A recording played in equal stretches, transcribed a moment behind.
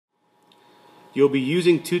You'll be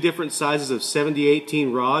using two different sizes of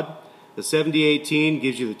 70-18 rod. The 70-18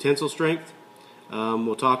 gives you the tensile strength.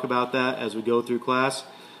 We'll talk about that as we go through class.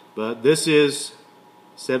 But this is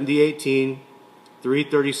 70-18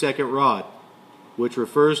 3/32 rod, which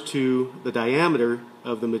refers to the diameter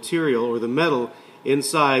of the material or the metal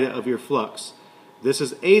inside of your flux. This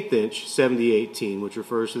is 1/8 inch 70-18, which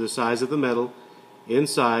refers to the size of the metal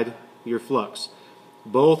inside your flux.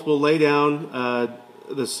 Both will lay down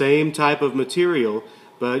the same type of material,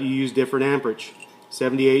 but you use different amperage.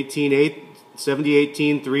 70-18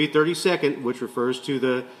 3/32, which refers to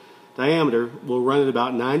the diameter, will run at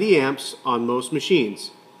about 90 amps on most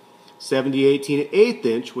machines. 70-18 1/8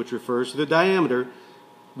 inch, which refers to the diameter,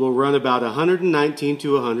 will run about 119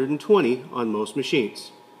 to 120 on most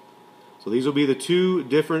machines. So these will be the two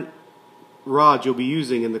different rods you'll be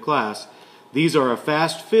using in the class. These are a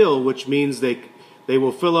fast fill, which means they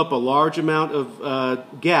will fill up a large amount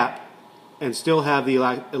of gap and still have the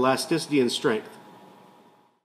elasticity and strength.